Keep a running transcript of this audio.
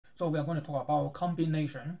So we are going to talk about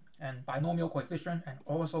combination and binomial coefficient and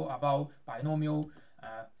also about binomial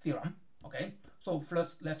theorem. Okay, so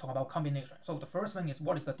first let's talk about combination. So the first thing is,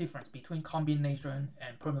 what is the difference between combination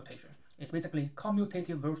and permutation? It's basically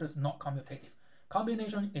commutative versus not commutative.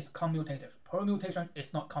 Combination is commutative, permutation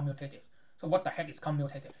is not commutative. So what the heck is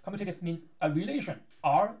commutative? Commutative means a relation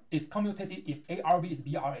R is commutative if ARB is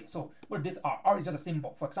BRA. So what is this R? R is just a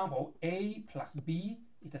symbol. For example, A plus B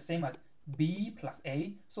is the same as B plus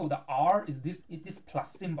A. So the R is this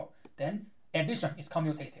plus symbol. Then addition is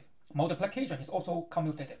commutative. Multiplication is also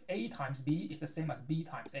commutative. A times B is the same as B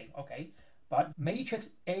times A. Okay, but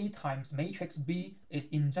matrix A times matrix B is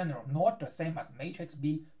in general not the same as matrix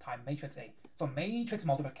B times matrix A. So matrix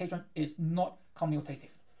multiplication is not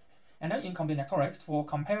commutative. And then in combinatorics, for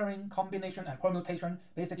comparing combination and permutation,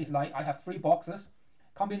 basically it's like I have three boxes.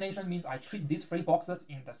 Combination means I treat these three boxes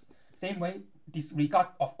in the same way, disregard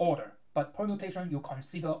of order. But permutation, you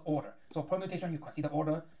consider order. So permutation, you consider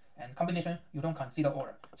order, and combination, you don't consider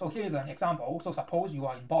order. So here's an example. So suppose you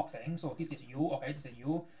are in boxing. So this is you, okay, this is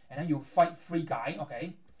you, and then you fight three guys,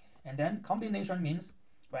 okay. And then combination means,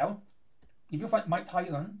 well, if you fight Mike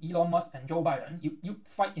Tyson, Elon Musk, and Joe Biden, you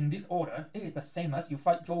fight in this order. It is the same as you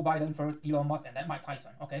fight Joe Biden first, Elon Musk, and then Mike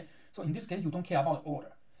Tyson. Okay, so in this case, you don't care about the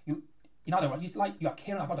order. In other words, it's like you are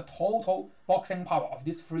caring about the total boxing power of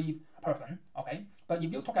this three person. Okay, but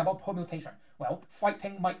if you talk about permutation, well,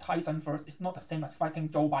 fighting Mike Tyson first is not the same as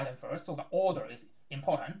fighting Joe Biden first. So the order is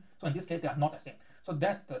important. So in this case, they are not the same. So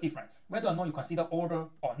that's the difference. Whether or not you consider order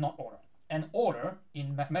or not order. And order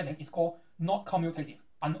in mathematics is called not commutative.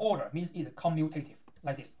 Unorder means it's commutative,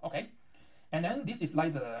 like this, okay? And then this is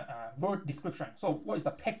like the word description. So what is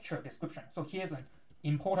the picture description? So here's an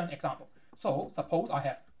important example. So suppose I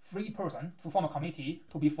have three persons to form a committee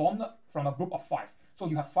to be formed from a group of five. So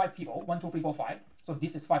you have 5 people, 1, 2, 3, 4, 5. So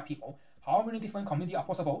this is 5 people. How many different committees are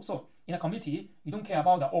possible? So in a committee, you don't care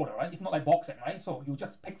about the order, right? It's not like boxing, right? So you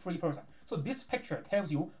just pick 3 persons. So this picture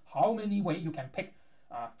tells you how many ways you can pick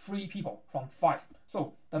 3 people from 5.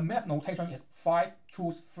 So the math notation is 5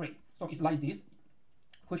 choose 3. So it's like this,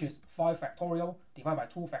 which is 5 factorial divided by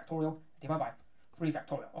 2 factorial divided by 3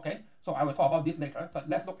 factorial. Okay, so I will talk about this later, but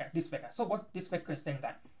let's look at this figure. So what this figure is saying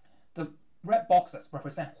that the red boxes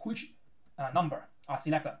represent which number are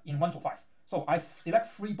selected in 1 to 5. So I select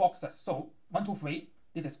 3 boxes. So 1, 2, 3,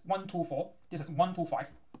 this is 1, 2, 4, this is 1, 2,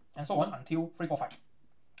 5, and so on until 3, 4, 5.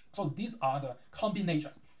 So these are the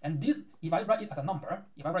combinations. And this, if I write it as a number,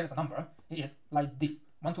 it is like this: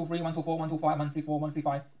 1, 2, 3, 1, 2, 4, 1, 2, 5, 1, 3, 4, 1, 3,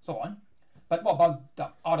 5, so on. But what about the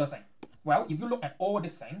other thing? Well, if you look at all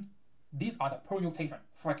this thing, these are the permutation.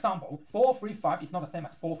 For example, 4, 3, 5 is not the same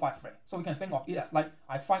as 4, 5, 3. So we can think of it as like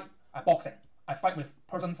I fight a boxing. I fight with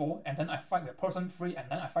person 4, and then I fight with person 3, and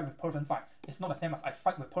then I fight with person 5. It's not the same as I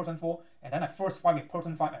fight with person 4, and then I first fight with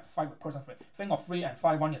person 5 and fight with person 3. Think of 3 and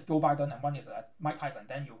 5, one is Joe Biden and one is Mike Tyson,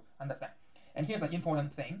 then you understand. And here's the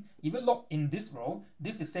important thing. If you look in this row,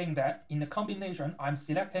 this is saying that in the combination, I'm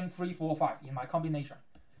selecting 3, 4, 5 in my combination.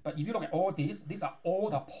 But if you look at all these are all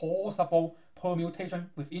the possible permutation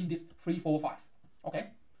within this 3, 4, 5. Okay?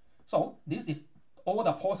 So this is all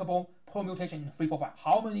the possible permutation in 3, 4, 5.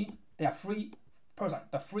 How many? There are 3 persons,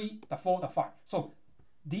 the 3, the 4, the 5. So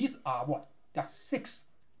these are what? There are 6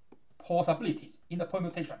 possibilities in the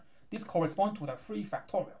permutation. This corresponds to the 3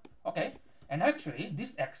 factorial. Okay? And actually,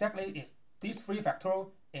 this exactly is this 3 factorial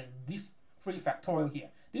is this 3 factorial here.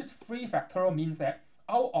 This 3 factorial means that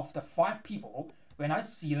out of the 5 people, when I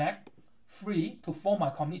select 3 to form my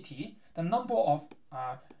committee, the number of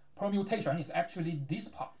permutation is actually this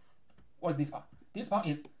part. What is this part? This part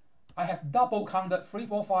is I have double counted 3,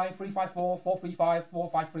 4, 5, 3, 5, 4, 4, 3, 5, 4,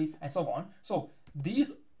 5, 3, and so on. So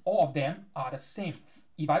these, all of them are the same.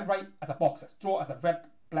 If I write as a boxes, draw as a red,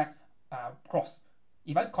 black cross.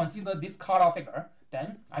 If I consider this color figure,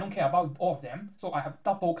 then I don't care about all of them. So I have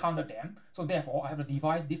double counted them. So therefore, I have to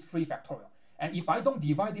divide this 3 factorial. And if I don't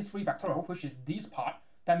divide this 3 factorial, which is this part,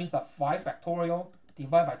 that means the 5 factorial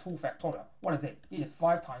divided by 2 factorial. What is it? It is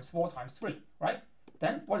 5 times 4 times 3, right?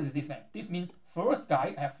 Then what is this thing? This means first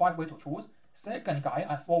guy I have 5 ways to choose, second guy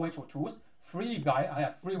I have 4 ways to choose, 3 guy I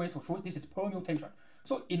have 3 ways to choose. This is permutation.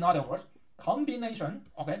 So in other words, combination,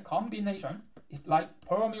 okay, combination is like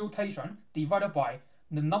permutation divided by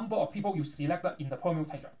the number of people you selected in the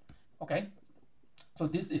permutation. Okay? So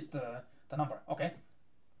this is the number, okay?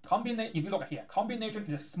 If you look at here, combination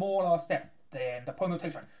is a smaller set than the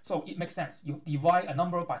permutation. So it makes sense. You divide a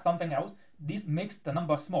number by something else, this makes the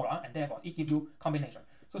number smaller, and therefore it gives you combination.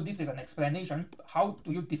 So this is an explanation. How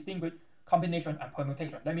do you distinguish combination and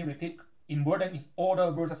permutation? Let me repeat. In wording is order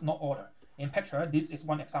versus not order. In picture, this is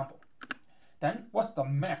one example. Then what's the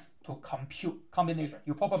math to compute combination?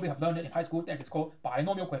 You probably have learned it in high school. That is called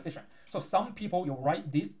binomial coefficient. So some people you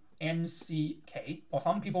write this NCK, or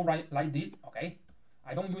some people write like this. Okay,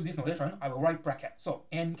 I don't use this notation. I will write bracket. So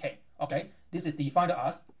NK. Okay, this is defined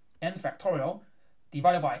as n factorial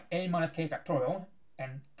divided by n minus k factorial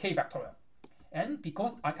and k factorial. And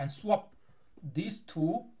because I can swap these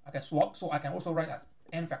two, I can swap, so I can also write as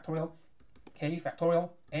n factorial, k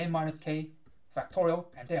factorial, n minus k factorial,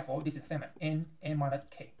 and therefore this is the same as n minus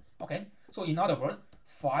k. Okay, so in other words,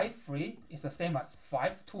 5 3 is the same as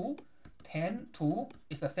 5 2, 10 2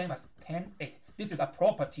 is the same as 10 8. This is a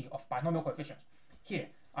property of binomial coefficients. Here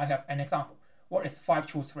I have an example. What is 5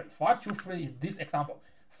 choose 3? 5 choose 3 is this example.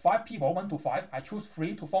 5 people, 1 to 5, I choose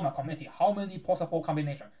 3 to form a community. How many possible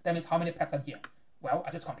combinations? That means how many patterns here? Well,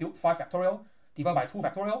 I just compute 5 factorial divided by 2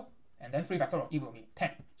 factorial and then 3 factorial, it will be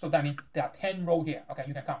 10. So that means there are 10 rows here. Okay,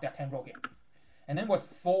 you can count, there are 10 rows here. And then what's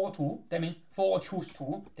 4 2? That means 4 choose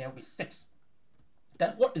 2, there will be 6.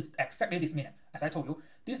 Then what is exactly this meaning? As I told you,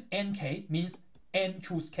 this nk means n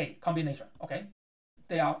choose k combination. Okay,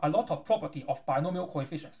 there are a lot of property of binomial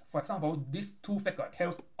coefficients. For example, this two figure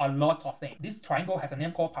tells a lot of things. This triangle has a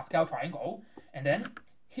name called Pascal triangle, and then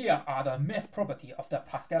here are the math property of the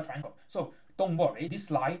Pascal triangle. So don't worry, this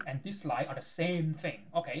slide and this slide are the same thing.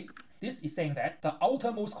 Okay, this is saying that the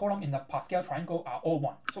outermost column in the Pascal triangle are all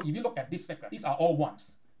 1. So if you look at this figure, these are all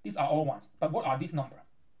 1s. These are all 1s. But what are these numbers?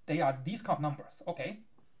 They are these kind of numbers. Okay,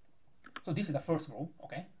 so this is the first rule.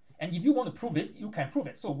 Okay, and if you want to prove it, you can prove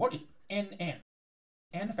it. So what is n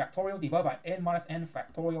factorial divided by n minus n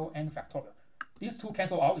factorial n factorial? These two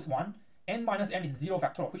cancel out, is 1. N minus n is 0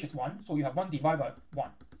 factorial, which is 1. So you have 1 divided by 1.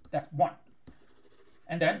 That's 1.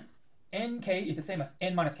 And then nk is the same as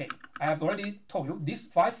n minus k. I have already told you this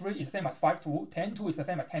 5 3 is the same as 5 2. 10 2 is the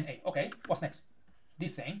same as 10 8. Okay, what's next?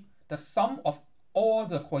 This thing, the sum of all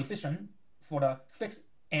the coefficient for the fixed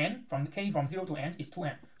n from k from 0 to n is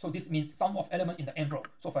 2n. So this means sum of element in the n row.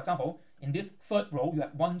 So for example, in this third row, you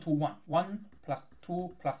have 1 2 1. 1 plus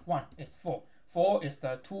 2 plus 1 is 4. 4 is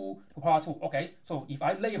the 2 to the power 2. Okay, so if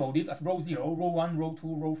I label this as row 0, row 1, row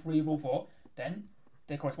 2, row 3, row 4, then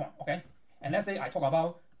they correspond. Okay, and let's say I talk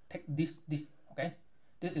about, take this. Okay,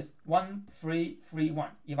 this is 1 3 3 1.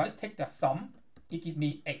 If I take the sum, it gives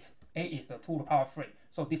me 8. 8 is the 2 to the power 3.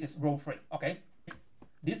 So this is row 3. Okay,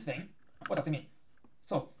 this thing, what does it mean?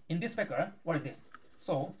 So in this figure, what is this?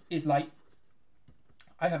 So it's like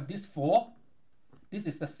I have this 4. This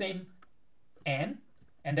is the same n,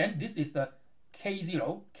 and then this is the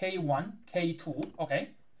k0, k1, k2. Okay,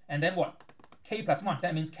 and then what? K plus 1.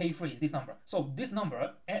 That means k3 is this number. So this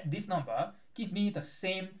number, add this number, give me the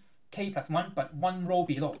same k plus 1, but 1 row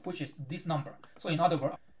below, which is this number. So in other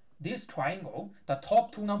words, this triangle, the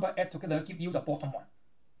top 2 numbers add together give you the bottom one.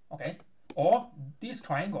 Okay, or this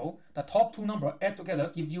triangle, the top 2 numbers add together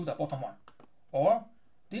give you the bottom one. Or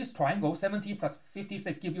this triangle, 70 plus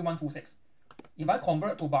 56 give you 126. If I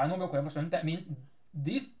convert to binomial coefficient, that means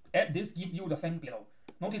this add this give you the thing below.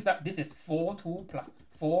 Notice that this is 4 2 plus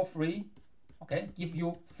 4 3. Okay, give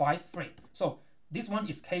you 5 3. So this one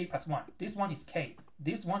is k plus 1. This one is k.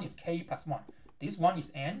 This one is k plus 1. This one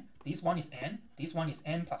is n. This one is n. This one is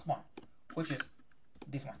n plus 1, which is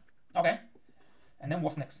this one. Okay, and then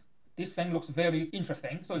what's next? This thing looks very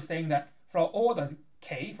interesting. So it's saying that for all the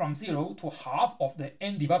k from 0 to half of the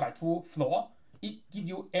n divided by 2 floor, it gives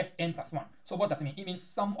you fn plus 1. So what does it mean? It means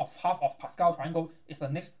sum of half of Pascal triangle is the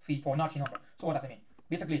next Fibonacci number. So what does it mean?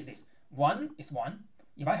 Basically it's this. 1 is 1.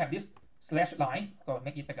 If I have this slash line, go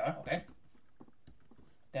make it bigger, okay?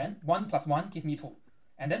 Then 1 plus 1 gives me 2.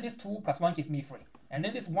 And then this 2 plus 1 gives me 3. And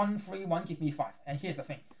then this 1 3 1 gives me 5. And here's the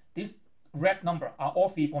thing. This red number are all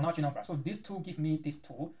Fibonacci numbers. So these 2 give me this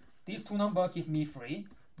 2. These 2 number give me 3.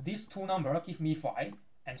 These 2 number give me 5.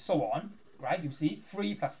 And so on. Right? You see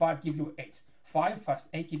 3 plus 5 give you 8. 5 plus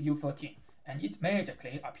 8 give you 13. And it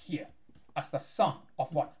magically appear as the sum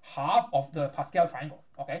of what? Half of the Pascal triangle.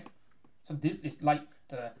 Okay? So this is like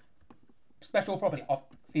the special property of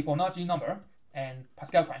Fibonacci number and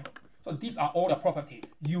Pascal triangle. So these are all the properties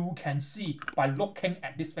you can see by looking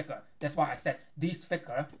at this figure. That's why I said this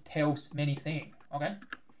figure tells many things. Okay,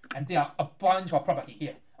 and there are a bunch of properties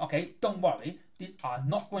here. Okay, don't worry, these are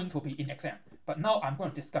not going to be in exam. But now I'm going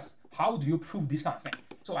to discuss how do you prove this kind of thing.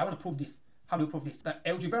 So I want to prove this. How do you prove this? The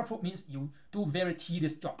algebra proof means you do very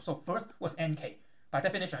tedious job. So first, what's nk? By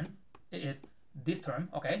definition, it is this term.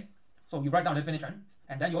 Okay, so you write down the definition,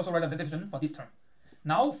 and then you also write down the definition for this term.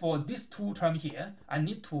 Now for these two terms here, I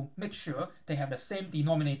need to make sure they have the same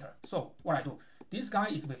denominator. So what I do, this guy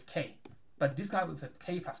is with k, but this guy with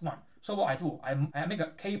k plus 1. So what I do, I make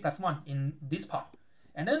a k plus 1 in this part,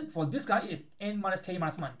 And then for this guy is n minus k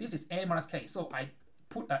minus 1. This is n minus k. So I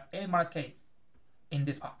put n minus k in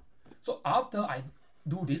this part. So after I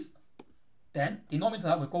do this, then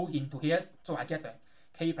denominator will go into here. So I get the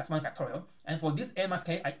k plus 1 factorial. And for this n minus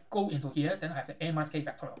k, I go into here. Then I have the n minus k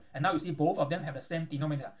factorial. And now you see both of them have the same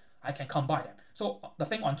denominator. I can combine them. So the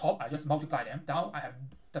thing on top, I just multiply them. Now I have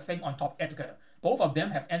the thing on top add together. Both of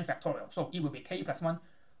them have n factorial. So it will be k plus 1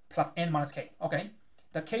 plus n minus k. Okay.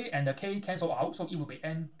 The k and the k cancel out, so it will be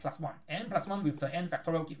n plus 1. N plus 1 with the n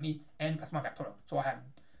factorial give me n plus 1 factorial. So I have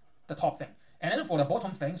the top thing. And then for the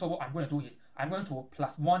bottom thing, so what I'm going to do is I'm going to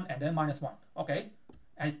plus 1 and then minus 1. Okay?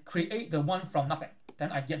 And create the 1 from nothing.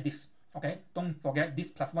 Then I get this. Okay? Don't forget this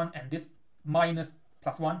plus 1 and this minus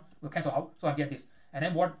plus 1 will cancel out. So I get this. And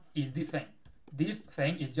then what is this thing? This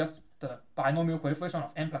thing is just the binomial coefficient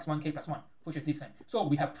of n plus 1 k plus 1, which is this thing. So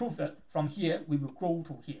we have proved that from here we will go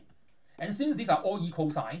to here. And since these are all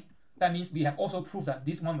equal sign, that means we have also proved that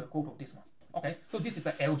this one will go to this one. Okay, so this is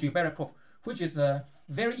the algebraic proof, which is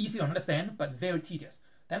very easy to understand but very tedious.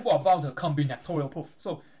 Then what about the combinatorial proof?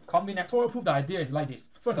 So combinatorial proof, the idea is like this.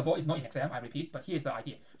 First of all, it's not in exam, I repeat, but here's the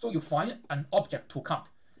idea. So you find an object to count.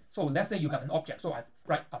 So let's say you have an object. So I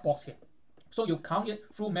write a box here. So you count it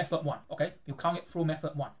through method 1. Okay, you count it through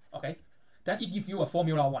method 1. Okay, then it gives you a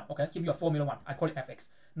formula 1. Okay, give you a formula 1. I call it fx.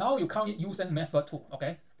 Now you count it using method 2.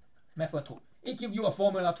 Okay. Method 2. It gives you a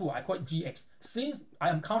formula 2. I call it gx. Since I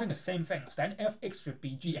am counting the same things, then fx should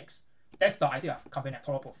be gx. That's the idea of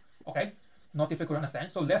combinatorial proof. Okay? Not difficult to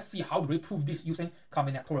understand. So let's see how do we prove this using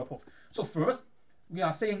combinatorial proof. So first, we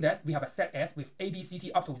are saying that we have a set S with A, B, C, T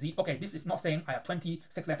up to Z. Okay, this is not saying I have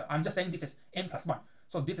 26 letters. I'm just saying this is n plus 1.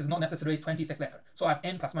 So this is not necessarily 26 letters. So I have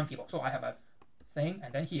n plus 1 people. So I have a thing,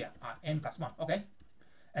 and then here are n plus 1. Okay?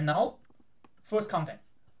 And now, first counting.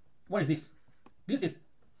 What is this? This is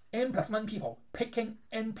n plus 1 people picking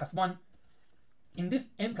n plus 1. In this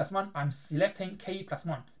n plus 1, I'm selecting k plus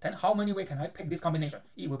 1. Then how many ways can I pick this combination?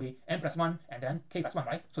 It will be n plus 1 and then k plus 1,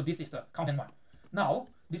 right? So this is the counting one. Now,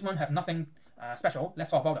 this one have nothing special. Let's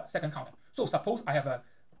talk about the second counting. So suppose I have a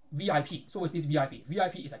VIP. So what's this VIP?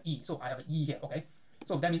 VIP is an E. So I have an E here, okay?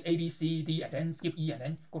 So that means A, B, C, D, and then skip E and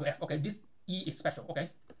then go to F. Okay, this E is special, okay?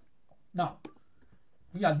 Now,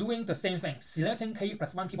 we are doing the same thing. Selecting k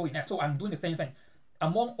plus 1 people in F. So I'm doing the same thing.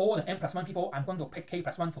 Among all the n plus 1 people, I'm going to pick k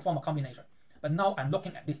plus 1 to form a combination. But now I'm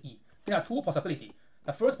looking at this E. There are two possibilities.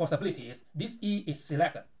 The first possibility is this E is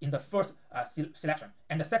selected in the first selection.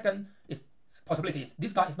 And the second possibility is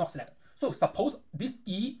this guy is not selected. So suppose this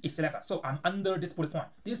E is selected. So I'm under this bullet point.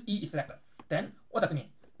 This E is selected. Then what does it mean?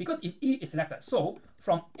 Because if E is selected, so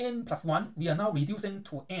from n plus 1, we are now reducing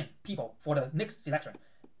to n people for the next selection.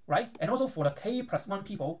 Right? And also for the k plus 1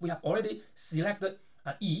 people, we have already selected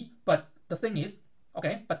E. But the thing is,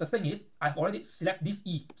 I've already selected this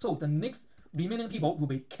E. So the next remaining people will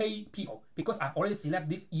be k people because I've already selected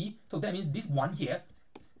this E. So that means this one here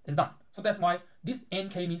is done. So that's why this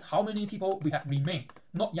nk means how many people we have remained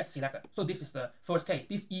not yet selected. So this is the first case.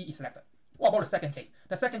 This E is selected. What about the second case?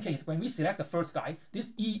 The second case, when we select the first guy,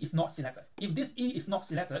 this E is not selected. If this E is not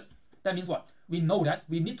selected, that means what? We know that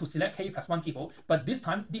we need to select k plus 1 people, but this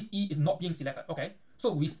time this E is not being selected. Okay,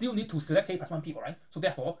 so we still need to select k plus 1 people, right? So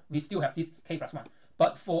therefore, we still have this k plus 1.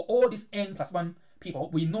 But for all these n plus 1 people,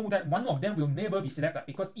 we know that one of them will never be selected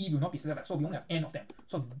because E will not be selected. So we only have n of them.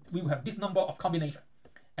 So we will have this number of combination.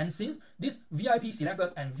 And since this VIP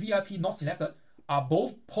selected and VIP not selected are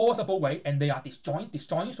both possible way and they are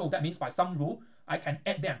disjoint, so that means by some rule, I can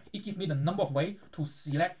add them. It gives me the number of ways to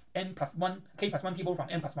select n plus 1, k plus 1 people from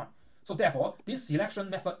n plus 1. So therefore, this selection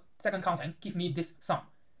method, second counting, give me this sum.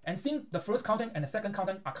 And since the first counting and the second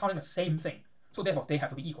counting are counting the same thing, so therefore they have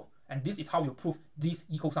to be equal. And this is how you prove this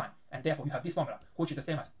equal sign. And therefore you have this formula, which is the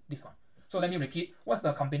same as this one. So let me repeat, what's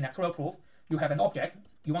the combinatorial proof? You have an object,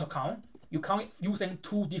 you want to count. You count it using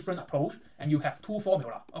two different approach, and you have two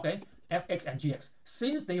formula, okay? Fx and gx.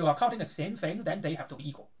 Since they are counting the same thing, then they have to be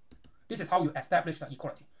equal. This is how you establish the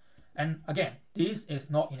equality. And again, this is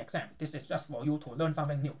not in exam. This is just for you to learn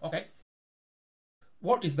something new, okay?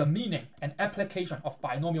 What is the meaning and application of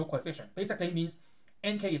binomial coefficient? Basically it means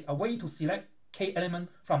nk is a way to select k element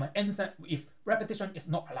from an n set if repetition is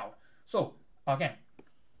not allowed. So again,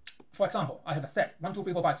 for example, I have a set 1, 2,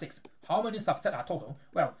 3, 4, 5, 6. How many subsets are total?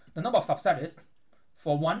 Well, the number of subsets is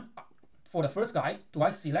for the first guy, do I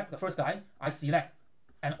select the first guy? I select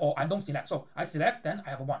or I don't select. So I select, then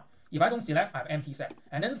I have a 1. If I don't select, I have empty set.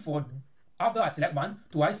 And then after I select 1,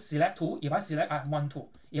 do I select 2? If I select, I have 1, 2.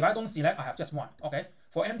 If I don't select, I have just 1. Okay.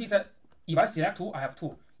 For empty set, if I select 2, I have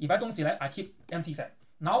 2. If I don't select, I keep empty set.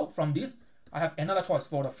 Now from this, I have another choice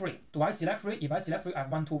for the 3. Do I select 3? If I select 3, I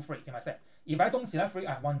have 1, 2, 3 in my set. If I don't select 3,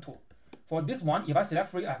 I have 1, 2. For this one, if I select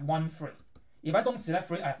 3, I have 1, 3. If I don't select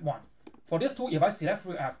 3, I have 1. For this 2, if I select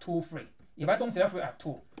 3, I have 2, 3. If I don't select 3, I have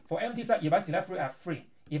 2. For empty set, if I select 3, I have 3.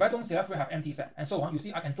 If I don't select 3, I have empty set, and so on. You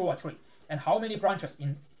see, I can draw a tree. And how many branches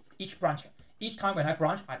in each branch? Each time when I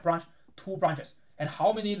branch 2 branches. And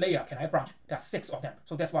how many layers can I branch? There are 6 of them.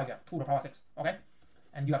 So that's why you have 2 to the power 6. Okay?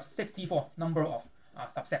 And you have 64 number of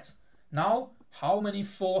subsets. Now, how many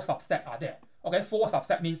 4 subsets are there? Okay, 4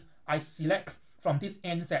 subset means I select from this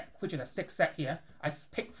n set, which is a 6 set here. I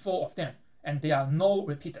pick 4 of them, and they are no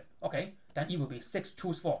repeated. Okay? Then it will be 6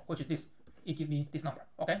 choose 4, which is this. It gives me this number.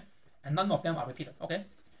 Okay? And none of them are repeated. Okay?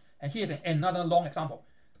 And here's another long example.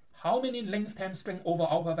 How many length 10 string over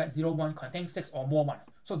alphabet 01 contains 6 or more 1?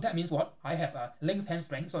 So that means what? I have a length 10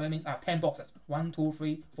 string, so that means I have 10 boxes. 1, 2,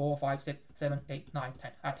 3, 4, 5, 6, 7, 8, 9,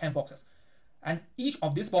 10. I have 10 boxes. And each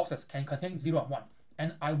of these boxes can contain 0 and 1.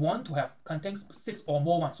 And I want to have contains 6 or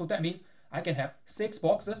more 1. So that means I can have 6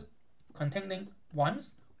 boxes containing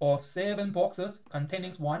 1s, or 7 boxes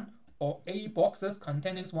containing 1, or 8 boxes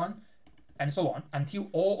containing 1, and so on, until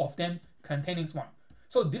all of them containing 1.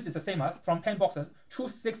 So this is the same as from 10 boxes,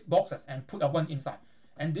 choose 6 boxes and put a 1 inside.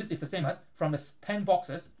 And this is the same as from the 10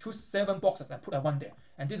 boxes, choose 7 boxes and put a 1 there.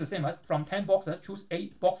 And this is the same as from 10 boxes, choose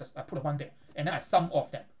 8 boxes and put a 1 there. And then I sum of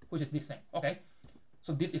them, which is this thing. Okay?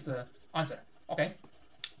 So this is the answer. Okay?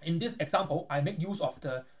 In this example, I make use of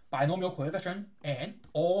the binomial coefficient and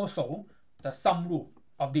also the sum rule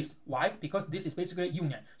of this. Why? Because this is basically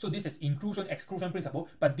union. So this is inclusion-exclusion principle,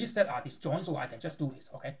 but these sets are disjoint, so I can just do this.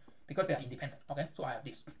 Okay? Because they are independent. Okay, so I have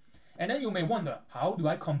this. And then you may wonder, how do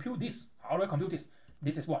I compute this? How do I compute this?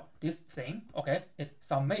 This is what? This thing, okay, is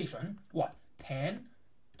summation, what?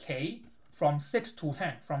 10k from 6 to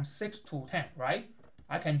 10, from 6 to 10, right?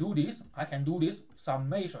 I can do this,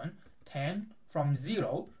 summation 10 from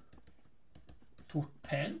 0 to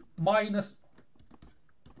 10 minus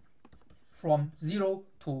from 0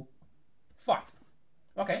 to 5.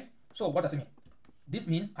 Okay, so what does it mean? This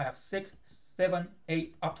means I have 6, 7,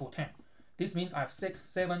 8 up to 10. This means I have 6,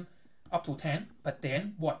 7 up to 10, but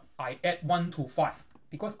then what? I add 1 to 5.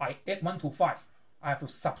 Because I add 1 to 5, I have to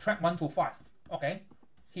subtract 1 to 5. Okay?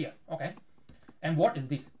 Here. Okay? And what is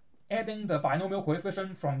this? Adding the binomial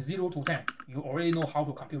coefficient from 0 to 10. You already know how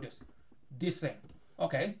to compute this. This thing.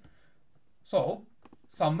 Okay? So,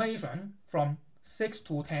 summation from 6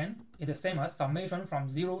 to 10 is the same as summation from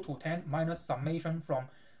 0 to 10 minus summation from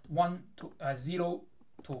 1 to 0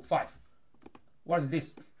 to 5. What is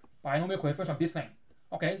this? Binomial coefficient of this thing.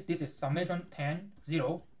 Okay, this is summation 10,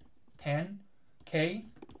 0, 10, k,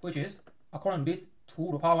 which is, according to this, 2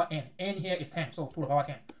 to the power n. N here is 10, so 2 to the power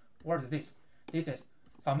 10. What is this? This is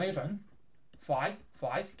summation 5,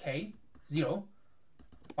 5k, 0.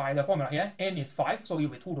 By the formula here, n is 5, so it will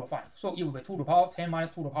be 2 to the 5. So it will be 2 to the power 10 minus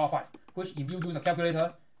 2 to the power 5, which if you use a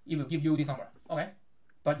calculator, it will give you this number. Okay?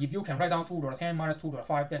 But if you can write down 2 to the 10 minus 2 to the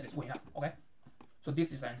 5, that is good enough. Okay? So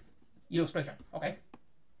this is an illustration. Okay?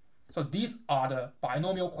 So these are the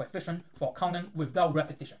binomial coefficient for counting without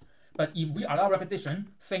repetition. But if we allow repetition,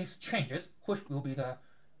 things changes, which will be the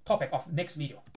topic of next video.